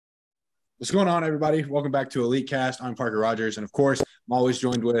What's going on, everybody? Welcome back to Elite Cast. I'm Parker Rogers, and of course, I'm always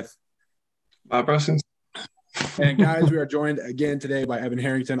joined with my persons. And guys, we are joined again today by Evan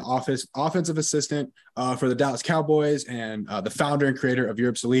Harrington, offensive assistant for the Dallas Cowboys and the founder and creator of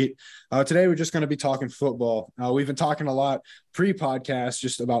Europe's Elite. Today, we're just going to be talking football. We've been talking a lot pre-podcast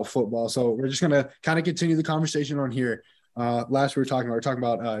just about football, so we're just going to kind of continue the conversation on here. Last we were talking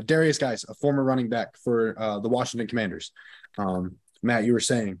about Darius Geis, a former running back for the Washington Commanders. Matt, you were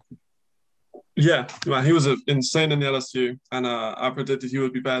saying. Yeah, man, he was insane in the LSU, and I predicted he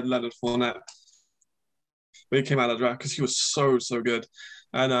would be better than Leonard Fournette when he came out of the draft because he was so good.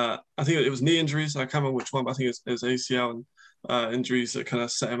 And I think it was knee injuries. I can't remember which one, but I think it was ACL and injuries that kind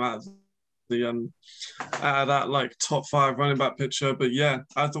of set him out of that like top 5 running back picture. But yeah,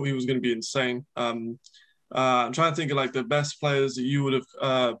 I thought he was going to be insane. I'm trying to think of like the best players that you would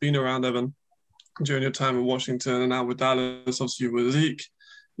have been around, Evan, during your time in Washington, and now with Dallas. Obviously, with Zeke,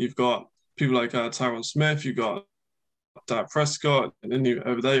 you've got people like Tyron Smith, you've got Dak Prescott, and then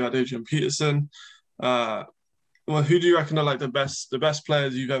over there you had Adrian Peterson. Well, who do you reckon are like the best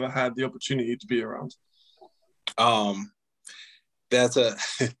players you've ever had the opportunity to be around? That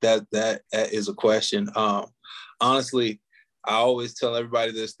is a question. Honestly, I always tell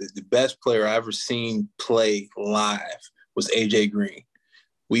everybody this: that the best player I ever seen play live was AJ Green.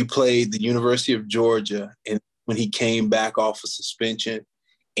 We played the University of Georgia, and when he came back off of suspension,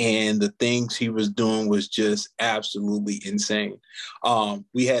 and the things he was doing was just absolutely insane.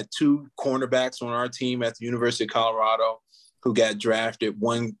 We had 2 cornerbacks on our team at the University of Colorado who got drafted.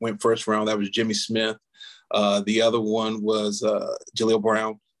 One went first round. That was Jimmy Smith. The other one was Jaleel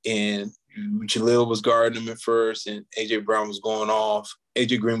Brown. And Jaleel was guarding him at first, and AJ Brown was going off.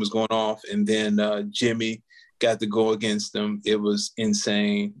 AJ Green was going off. And then Jimmy got to go against him. It was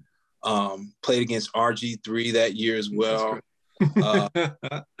insane. Played against RG3 that year as well.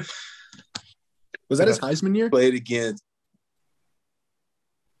 Was that his Heisman year? Played against,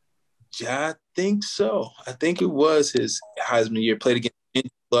 I think so. I think it was his Heisman year. Played against Andrew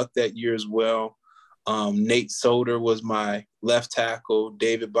Luck that year as well. Nate Solder was my left tackle.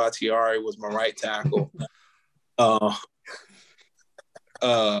 David Bakhtiari was my right tackle.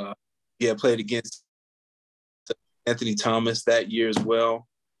 Played against Anthony Thomas that year as well.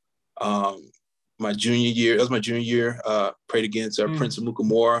 My junior year, that was my junior year, played against Prince of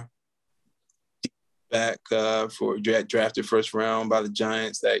Mukamura, back drafted first round by the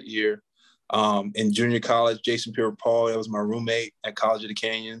Giants that year. In junior college, Jason Pierre-Paul, that was my roommate at College of the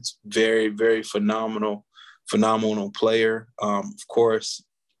Canyons. Very, very phenomenal player. Of course,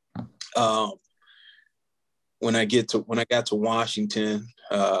 when I got to Washington,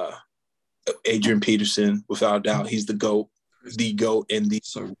 Adrian Peterson, without a doubt, he's the GOAT, and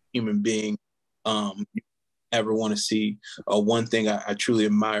the human being ever want to see. One thing I truly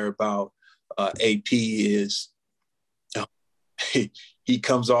admire about AP is he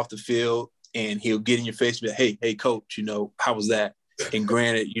comes off the field and he'll get in your face and be like, hey, coach, how was that? And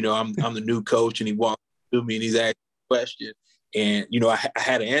granted, I'm the new coach, and he walks to me and he's asking a question. And, I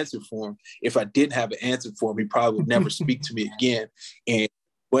had an answer for him. If I didn't have an answer for him, he probably would never speak to me again. And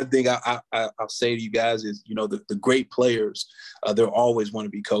one thing I'll say to you guys is, the great players, they'll always want to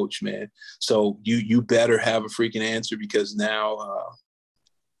be coached, man. So you better have a freaking answer, because now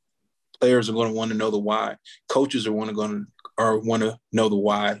players are going to want to know the why. Coaches are want to know the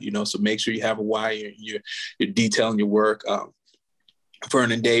why. So make sure you have a why. You're detailing your work.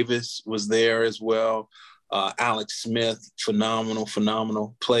 Vernon Davis was there as well. Alex Smith,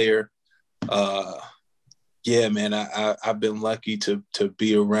 phenomenal player. Yeah, man, I've been lucky to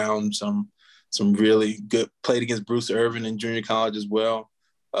be around some really good. Played against Bruce Irvin in junior college as well.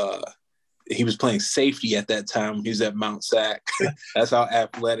 He was playing safety at that time when he was at Mount Sac. That's how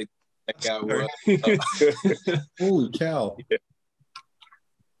athletic that guy was. Holy cow!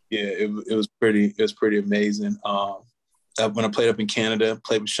 Yeah, it was pretty amazing. When I played up in Canada,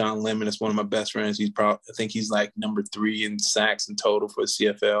 played with Sean Lemon. That's one of my best friends. I think he's like number 3 in sacks in total for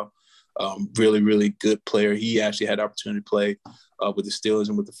CFL. Really, really good player. He actually had the opportunity to play with the Steelers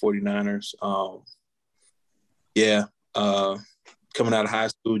and with the 49ers. Coming out of high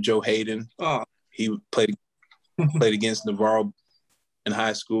school, Joe Hayden. He played against Navarro in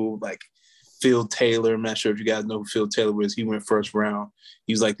high school. Like Phil Taylor, I'm not sure if you guys know who Phil Taylor was. He went first round.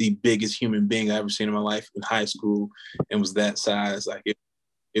 He was like the biggest human being I ever seen in my life in high school, and was that size. Like it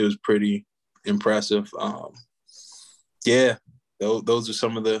was pretty impressive. Those are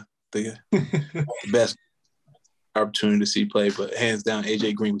some of the best opportunity to see play, but hands down,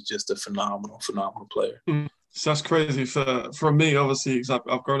 AJ Green was just a phenomenal player. So that's crazy for me, obviously, because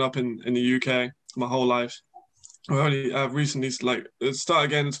I've grown up in the UK my whole life, I've recently, like, it started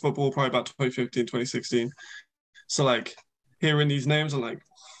getting into football probably about 2015, 2016. So, like, hearing these names, I'm like,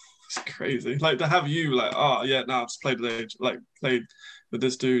 it's crazy. Like, to have you, like, oh, yeah, no, I've just played with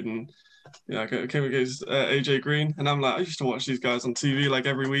this dude, and, I came against AJ Green, and I'm like, I used to watch these guys on TV, like,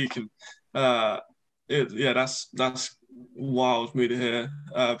 every week, and, that's wild for me to hear,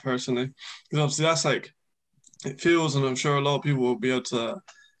 personally. Because obviously that's, like, it feels, and I'm sure a lot of people will be able to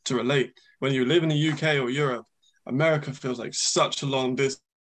relate. When you live in the UK or Europe, America feels like such a long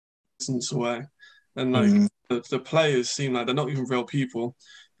distance away, and like the players seem like they're not even real people,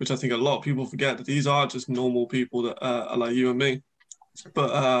 which I think a lot of people forget that these are just normal people that are like you and me.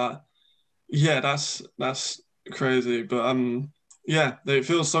 But yeah, that's crazy. But yeah, they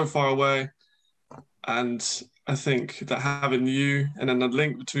feel so far away, and I think that having you and then the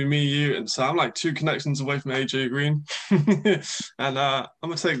link between me, you, and so I'm like two connections away from AJ Green, and I'm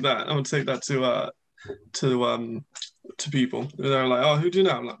gonna take that. I'm gonna take that to people. They're like, "Oh, who do you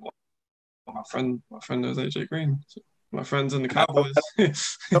know?" I'm like, well, my friend knows AJ Green. So my friend's in the Cowboys.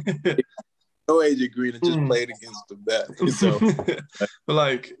 No AJ Green and just played against the bat. So, but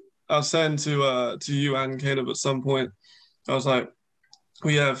like I was saying to you and Caleb at some point, I was like,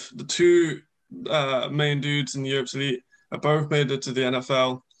 we have the two main dudes in the Europe's Elite have both made it to the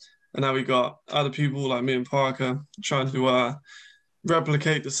NFL, and now we got other people like me and Parker trying to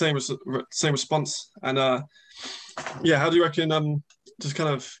replicate the same response. And yeah, how do you reckon? Just kind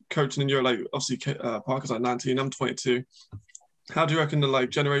of coaching in Europe, like obviously Parker's like 19, I'm 22. How do you reckon the like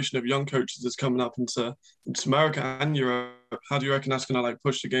generation of young coaches is coming up into America and Europe? How do you reckon that's gonna like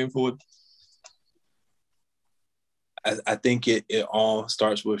push the game forward? I think it all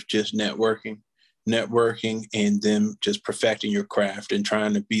starts with just networking, and then just perfecting your craft and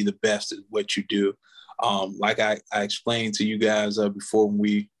trying to be the best at what you do. Like I explained to you guys before when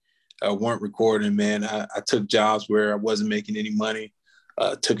we weren't recording, man, I took jobs where I wasn't making any money,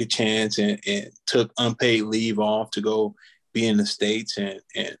 took a chance and took unpaid leave off to go be in the States and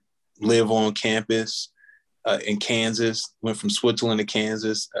live on campus in Kansas, went from Switzerland to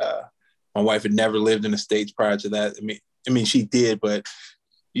Kansas. My wife had never lived in the States prior to that. I mean, she did, but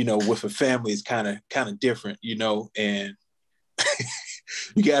with a family, it's kind of different, and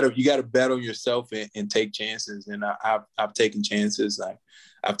you gotta bet on yourself and take chances. And I've taken chances.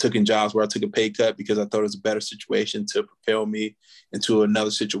 I've taken jobs where I took a pay cut because I thought it was a better situation to propel me into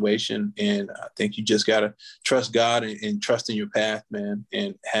another situation. And I think you just gotta trust God and trust in your path, man,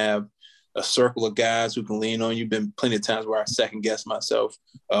 and have a circle of guys who can lean on you. Been plenty of times where I second guessed myself,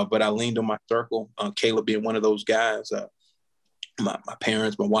 but I leaned on my circle. Caleb being one of those guys. My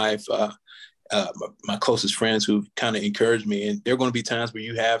parents, my wife, my closest friends who kind of encouraged me. And there are going to be times where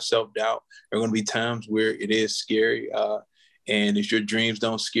you have self-doubt. There are going to be times where it is scary. And if your dreams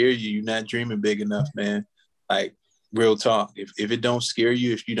don't scare you, you're not dreaming big enough, man. Like, real talk. If it don't scare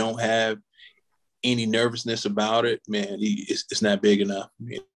you, if you don't have any nervousness about it, man, it's not big enough.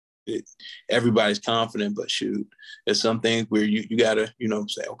 Everybody's confident, but shoot, there's some things where you gotta,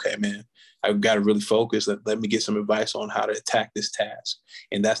 say, okay, man, I've got to really focus. Let me get some advice on how to attack this task.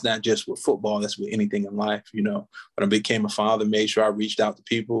 And that's not just with football, that's with anything in life. When I became a father, made sure I reached out to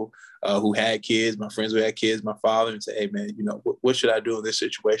people who had kids, my friends who had kids, my father, and say, hey, man, what should I do in this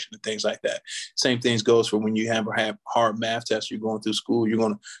situation and things like that. Same things goes for when you have hard math tests, you're going through school, you're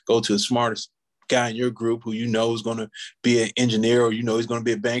going to go to the smartest guy in your group who is going to be an engineer, or he's going to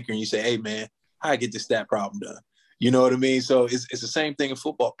be a banker, and you say, hey, man, how do I get this stat problem done? You know what I mean? So it's the same thing in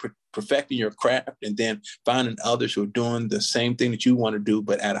football, perfecting your craft and then finding others who are doing the same thing that you want to do,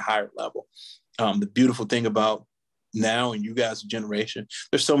 but at a higher level. The beautiful thing about now and you guys' generation,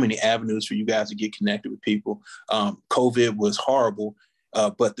 there's so many avenues for you guys to get connected with people. COVID was horrible,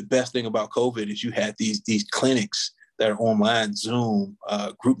 but the best thing about COVID is you had these clinics that are online, Zoom,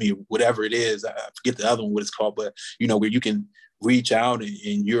 GroupMe, whatever it is. I forget the other one, what it's called, but where you can reach out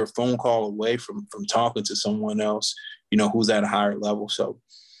and you're a phone call away from talking to someone else, who's at a higher level. So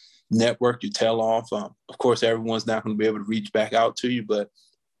network your tail off. Of course, everyone's not going to be able to reach back out to you, but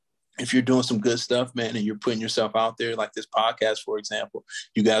if you're doing some good stuff, man, and you're putting yourself out there, like this podcast, for example,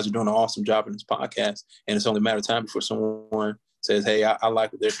 you guys are doing an awesome job in this podcast, and it's only a matter of time before someone says, hey, I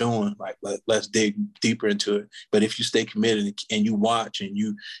like what they're doing. Like, let's dig deeper into it. But if you stay committed and you watch and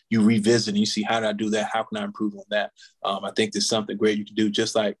you revisit and you see, how did I do that? How can I improve on that? I think there's something great you can do.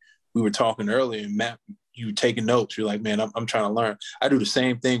 Just like we were talking earlier, and Matt, you taking notes. You're like, man, I'm trying to learn. I do the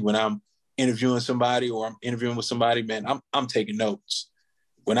same thing when I'm interviewing somebody or I'm interviewing with somebody, man, I'm taking notes.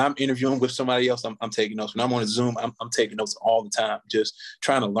 When I'm interviewing with somebody else, I'm taking notes. When I'm on a Zoom, I'm taking notes all the time, just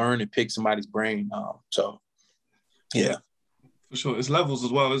trying to learn and pick somebody's brain. So, yeah. For sure. It's levels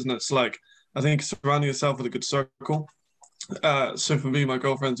as well, isn't it? It's like I think surrounding yourself with a good circle. So for me, my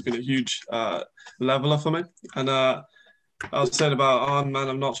girlfriend's been a huge leveler for me. And I was saying about, oh man,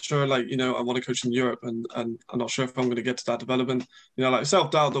 I'm not sure, like, you know, I want to coach in Europe and I'm not sure if I'm going to get to that development, you know, like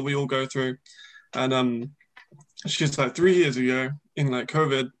self-doubt that we all go through. And she's like, 3 years ago in like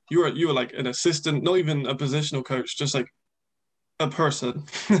COVID, you were like an assistant, not even a positional coach, just like a person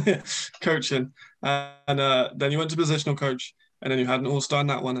coaching. And then you went to positional coach and then you had an all-star in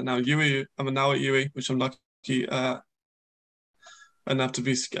that one. And now I'm now at UE, which I'm lucky enough to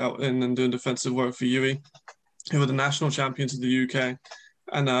be scouting and doing defensive work for UE, who were the national champions of the UK.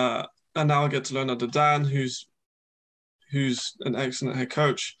 And now I get to learn under Dan, who's an excellent head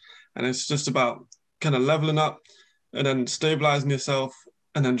coach. And it's just about kind of leveling up and then stabilizing yourself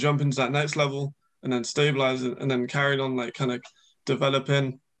and then jumping to that next level and then stabilizing and then carrying on, like kind of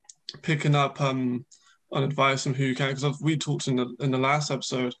developing, picking up on advice from who you can. Because we talked in the last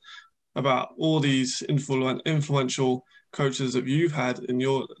episode about all these influential coaches that you've had in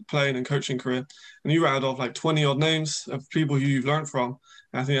your playing and coaching career, and you rattled off like 20 odd names of people who you've learned from.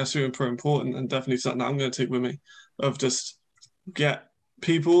 And I think that's super important and definitely something that I'm going to take with me, of just get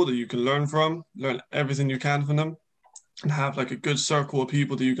people that you can learn from, learn everything you can from them, and have like a good circle of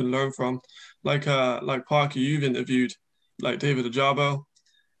people that you can learn from. Like Parker, you've interviewed like David Ajabo,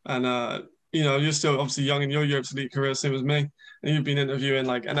 and you know, you're still obviously young in your Europe's elite career, same as me, and you've been interviewing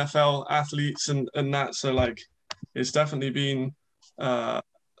like NFL athletes and that. So like, it's definitely been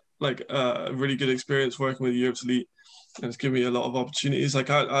like a really good experience working with Europe's elite, and it's given me a lot of opportunities. Like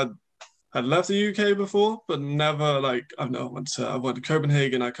I'd left the UK before, but never like I went to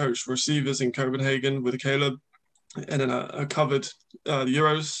Copenhagen. I coached receivers in Copenhagen with Caleb, and then I covered the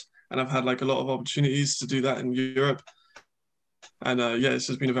Euros, and I've had like a lot of opportunities to do that in Europe. And yeah, it's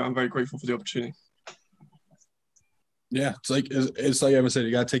just been I'm very grateful for the opportunity. Yeah, it's like Evan said,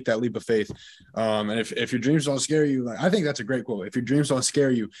 you got to take that leap of faith. And if your dreams don't scare you, like I think that's a great quote. If your dreams don't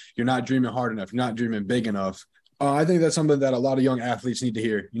scare you, you're not dreaming hard enough. You're not dreaming big enough. I think that's something that a lot of young athletes need to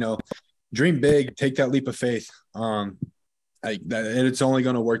hear. You know, dream big, take that leap of faith. Like that, and it's only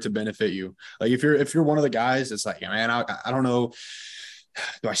going to work to benefit you. Like if you're one of the guys, it's like, man, I don't know.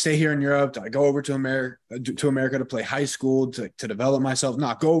 Do I stay here in Europe? Do I go over to America to play high school to develop myself?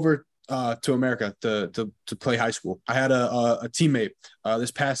 Not go over to America to play high school. I had a teammate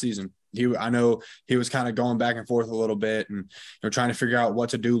this past season. I know he was kind of going back and forth a little bit and trying to figure out what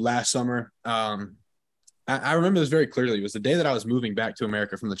to do last summer. I remember this very clearly. It was the day that I was moving back to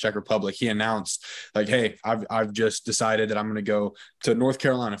America from the Czech Republic. He announced like, "Hey, I've just decided that I'm going to go to North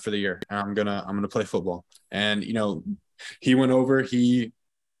Carolina for the year, and I'm gonna play football." And he went over. I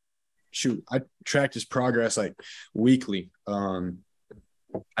tracked his progress like weekly. I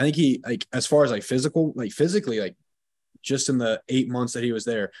think he as far as physically, just in the 8 months that he was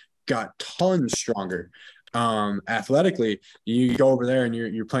there, got tons stronger. Athletically, you go over there and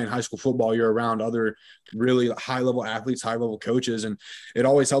you're playing high school football, you're around other really high level athletes, high level coaches, and it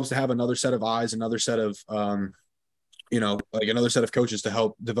always helps to have another set of eyes, another set of another set of coaches to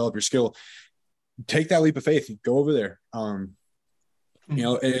help develop your skill. Take that leap of faith, go over there.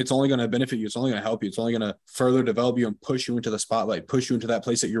 It's only going to benefit you. It's only going to help you. It's only going to further develop you and push you into the spotlight, push you into that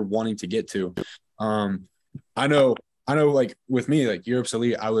place that you're wanting to get to. I know like with me, like Europe's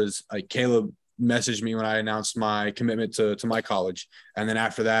elite, I was like, Caleb messaged me when I announced my commitment to my college. And then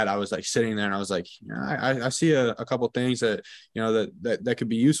after that, I was like sitting there and I was like, I see a couple of things that, that could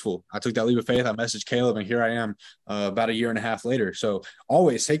be useful. I took that leap of faith. I messaged Caleb and here I am about a year and a half later. So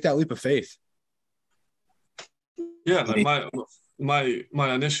always take that leap of faith. Yeah. Like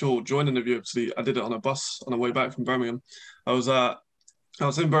my initial joining of UFC, I did it on a bus on the way back from Birmingham. I was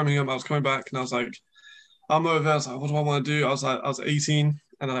in Birmingham. I was coming back and I was like, I'm over there. I was like, what do I want to do? I was 18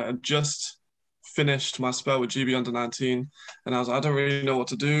 and I had just finished my spell with GB under 19, and I was like, I don't really know what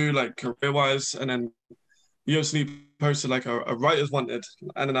to do, like career wise. And then UFC posted like a writer's wanted,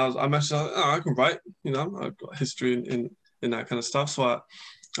 and then I messaged, I can write, I've got history in that kind of stuff. So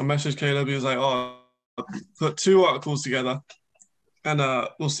I messaged Caleb. He was like, oh, put 2 articles together, and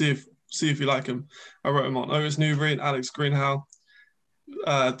we'll see if you like them. I wrote them on Otis Newbury and Alex Greenhow.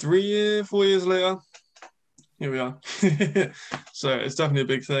 4 years later, here we are. So it's definitely a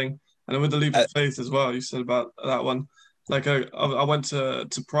big thing. And with the leap of faith as well, you said about that one. Like I went to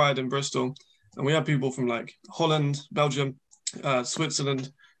Pride in Bristol, and we had people from like Holland, Belgium,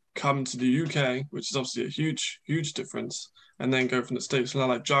 Switzerland come to the UK, which is obviously a huge, huge difference. And then go from the States,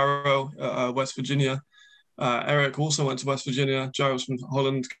 like Gyro, West Virginia. Eric also went to West Virginia. Gyro's from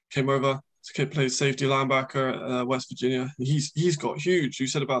Holland, came over to play safety linebacker at West Virginia. He's got huge. You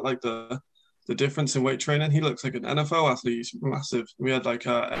said about like the the difference in weight training. He looks like an NFL athlete. He's massive. We had like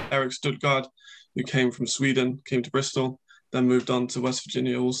Eric Stuttgart, who came from Sweden, came to Bristol, then moved on to West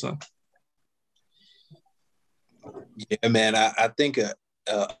Virginia also. Yeah, man. I think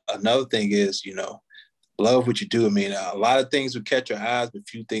another thing is, love what you do. I mean, a lot of things will catch your eyes, but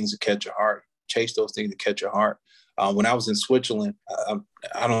few things will catch your heart. Chase those things that catch your heart. When I was in Switzerland,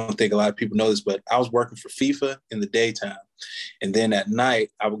 I don't think a lot of people know this, but I was working for FIFA in the daytime. And then at night,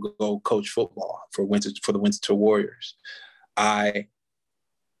 I would go coach football for the Winter Warriors. I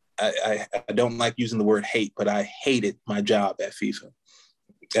don't like using the word hate, but I hated my job at FIFA.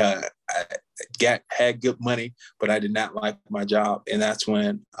 I had good money, but I did not like my job. And that's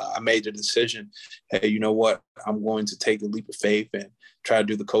when I made the decision, hey, you know what? I'm going to take the leap of faith and try to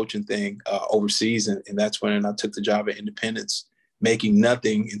do the coaching thing overseas. And that's when I took the job at Independence, making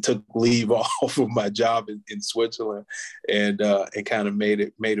nothing, and took leave off of my job in Switzerland and kind of made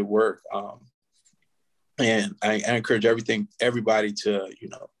it work. And I encourage everybody to,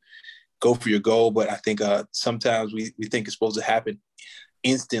 go for your goal. But I think sometimes we think it's supposed to happen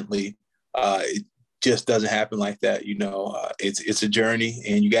instantly. It just doesn't happen like that. It's a journey,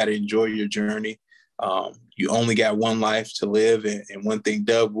 and you got to enjoy your journey. You only got one life to live. And one thing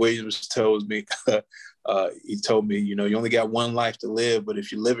Doug Williams told me, he told me, you only got one life to live, but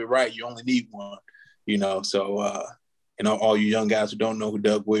if you live it right, you only need one, so, all you young guys who don't know who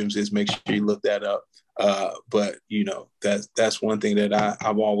Doug Williams is, make sure you look that up. But that's one thing that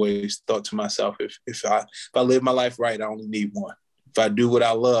I've always thought to myself, if I live my life right, I only need one. If I do what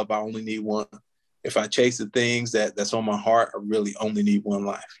I love, I only need one. If I chase the things that's on my heart, I really only need one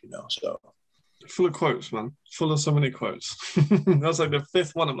life, so. Full of quotes, man. Full of so many quotes. That's like the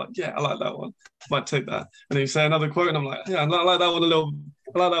fifth one. I'm like, yeah, I like that one. Might take that. And then you say another quote, and I'm like, yeah, I like that one a little.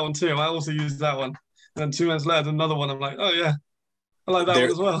 I like that one too. I also use that one. And then 2 minutes later, another one. I'm like, oh yeah, I like that one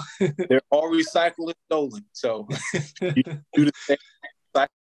as well. They're all recycled and stolen. So you do the same. A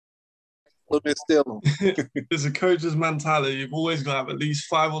little bit still. It's a coach's mentality. You've always got to have at least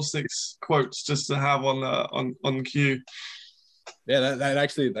 5 or 6 quotes just to have on cue. Yeah, that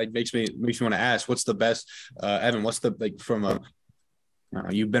actually makes me want to ask, what's the best, Evan? What's the from a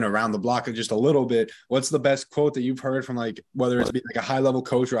you've been around the block just a little bit. What's the best quote that you've heard from whether it's a high level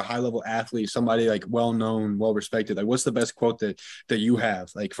coach or a high level athlete, somebody well known, well respected? What's the best quote that you have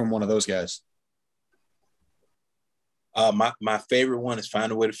from one of those guys? My favorite one is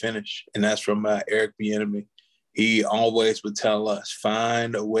 "Find a way to finish," and that's from Eric Bieniemy. He always would tell us,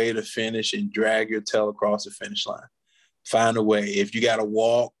 "Find a way to finish and drag your tail across the finish line. Find a way. If you got to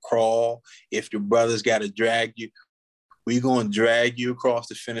walk, crawl, if your brothers got to drag you, we're going to drag you across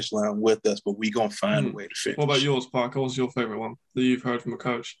the finish line with us, but we're going to find a way to finish." What about yours, Parker? What's your favorite one that you've heard from a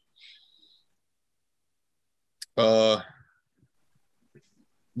coach?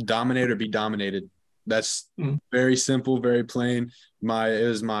 Dominate or be dominated. That's very simple, very plain. I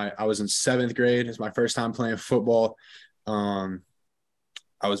was in 7th grade. It's my first time playing football. I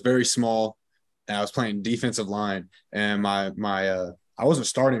was very small, and I was playing defensive line, and I wasn't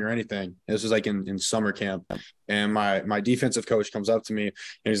starting or anything. This was in summer camp, and my defensive coach comes up to me and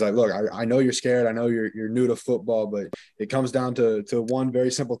he's like, "Look, I know you're scared. I know you're new to football, but it comes down to one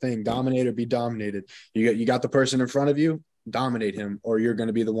very simple thing: dominate or be dominated. You got the person in front of you, dominate him, or you're going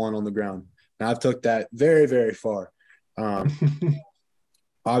to be the one on the ground." And I've took that very, very far.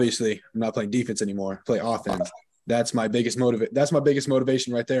 Obviously, I'm not playing defense anymore. I play offense. That's my biggest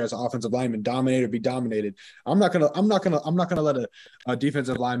motivation right there as an offensive lineman. Dominate or be dominated. I'm not gonna let a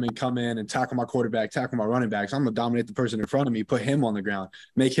defensive lineman come in and tackle my quarterback, tackle my running backs. I'm gonna dominate the person in front of me, put him on the ground,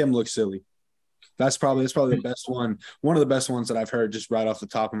 make him look silly. That's probably the best one of the best ones that I've heard just right off the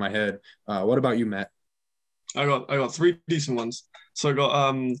top of my head. What about you, Matt? I got 3 decent ones. So I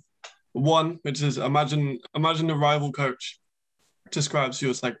got one, which is imagine the rival coach describes you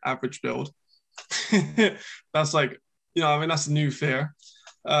as average build. That's that's a new fear.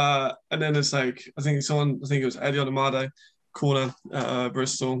 And then it's I think it was Eddie Odemade, corner,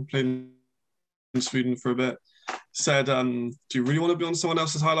 Bristol, played in Sweden for a bit, said, "Do you really want to be on someone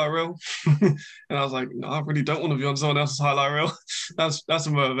else's highlight reel?" And I was like, "No, I really don't want to be on someone else's highlight reel." That's a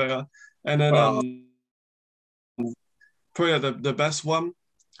motivator. And then probably the best one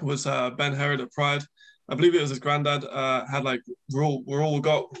was Ben Herod at Pride. I believe it was his granddad had we're all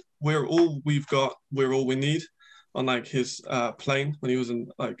we've got, we're all we need on his plane when he was in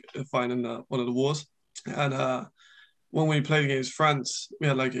fighting in one of the wars. And when we played against France, we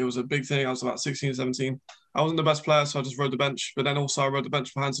had it was a big thing. I was about 16, 17. I wasn't the best player, so I just rode the bench. But then also I rode the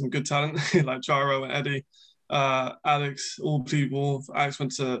bench behind some good talent like Charo and Eddie, Alex, all people. Alex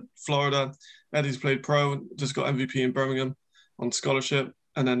went to Florida. Eddie's played pro, just got MVP in Birmingham on scholarship.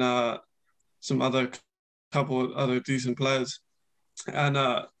 And then some other couple of other decent players. And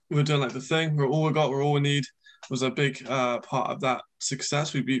we were doing like the thing. We're all we got. We're all we need. Was a big part of that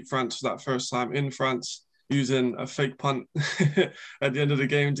success. We beat France for that first time in France using a fake punt at the end of the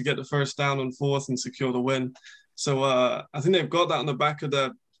game to get the first down on fourth and secure the win. So I think they've got that on the back of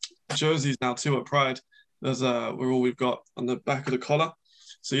their jerseys now too at Pride. There's we're all we've got on the back of the collar.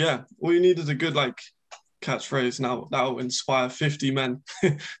 So yeah, all you need is a good like catchphrase. Now that'll inspire 50 men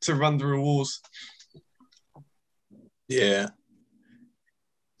to run through walls. Yeah.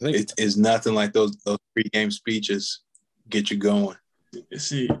 It's nothing like those pre-game speeches get you going. You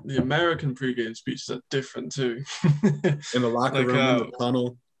see, the American pre-game speeches are different too. In the locker room, in the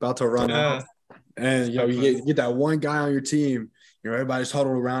tunnel, about to run out. And, you get that one guy on your team, everybody's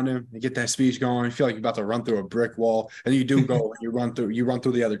huddled around him. You get that speech going. You feel like you're about to run through a brick wall. And you do go and you run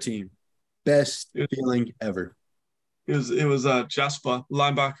through the other team. Best feeling ever. It was Jasper,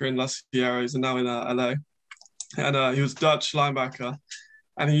 linebacker in La Sierras and now in LA. And he was Dutch linebacker.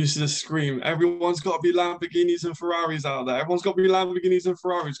 And he used to just scream, everyone's got to be Lamborghinis and Ferraris out there. Everyone's got to be Lamborghinis and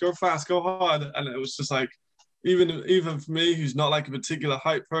Ferraris. Go fast, go hard. And it was just like, even for me, who's not like a particular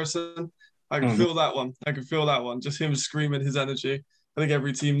hype person, I can feel that one. I can feel that one. Just him screaming his energy. I think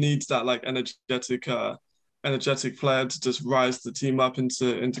every team needs that like energetic player to just rise the team up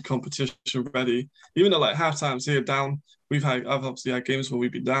into competition ready. Even at like halftime, see it down. I've obviously had games where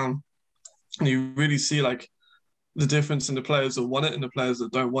we've been down. And you really see like the difference in the players that want it and the players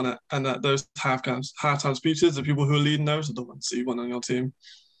that don't want it. And that those halftime speeches, the people who are leading those are the ones that you want on your team.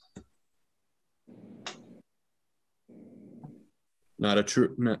 Not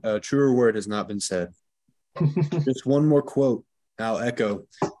a truer word has not been said. Just one more quote I'll echo.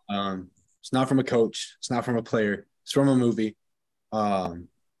 It's not from a coach. It's not from a player. It's from a movie.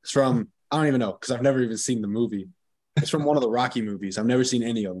 It's from, I don't even know, because I've never even seen the movie. It's from one of the Rocky movies. I've never seen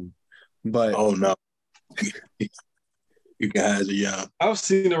any of them. But oh, no. You guys are young. I've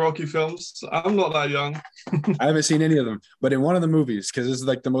seen the Rocky films. I'm not that young. I haven't seen any of them, but in one of the movies, because this is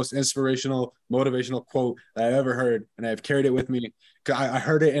like the most inspirational, motivational quote that I've ever heard, and I've carried it with me. I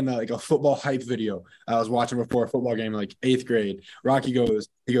heard it in like a football hype video I was watching before a football game, like 8th grade. Rocky goes,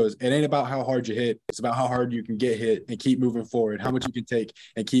 it ain't about how hard you hit. It's about how hard you can get hit and keep moving forward, how much you can take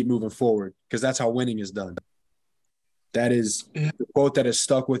and keep moving forward, because that's how winning is done. That is the quote that has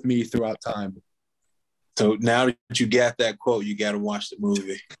stuck with me throughout time. So now that you got that quote, you got to watch the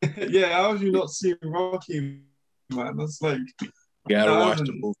movie. Yeah, how have you not seen Rocky, man? That's like... You got to watch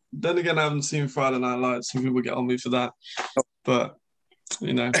the movie. Then again, I haven't seen Friday Night Lights. Some people get on me for that. But,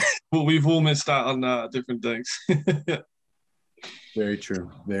 we've all missed out on different things. Very true.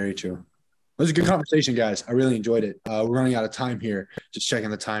 Very true. It was a good conversation, guys. I really enjoyed it. We're running out of time here. Just checking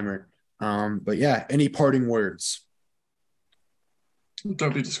the timer. But, yeah, any parting words?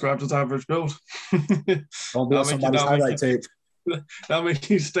 Don't be described as average build. Don't be on somebody's highlight tape. That'll make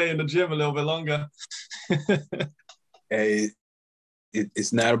you stay in the gym a little bit longer. Hey,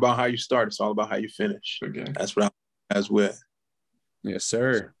 it's not about how you start. It's all about how you finish. Okay. That's what I'm with. Yes,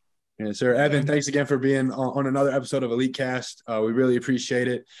 sir. Yes, sir. Evan, thanks again for being on another episode of Elite Cast. We really appreciate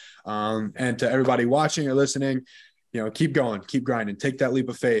it. And to everybody watching or listening, keep going, keep grinding, take that leap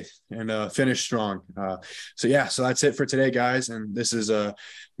of faith and finish strong. So that's it for today, guys. And this is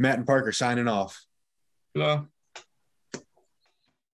Matt and Parker signing off. Hello.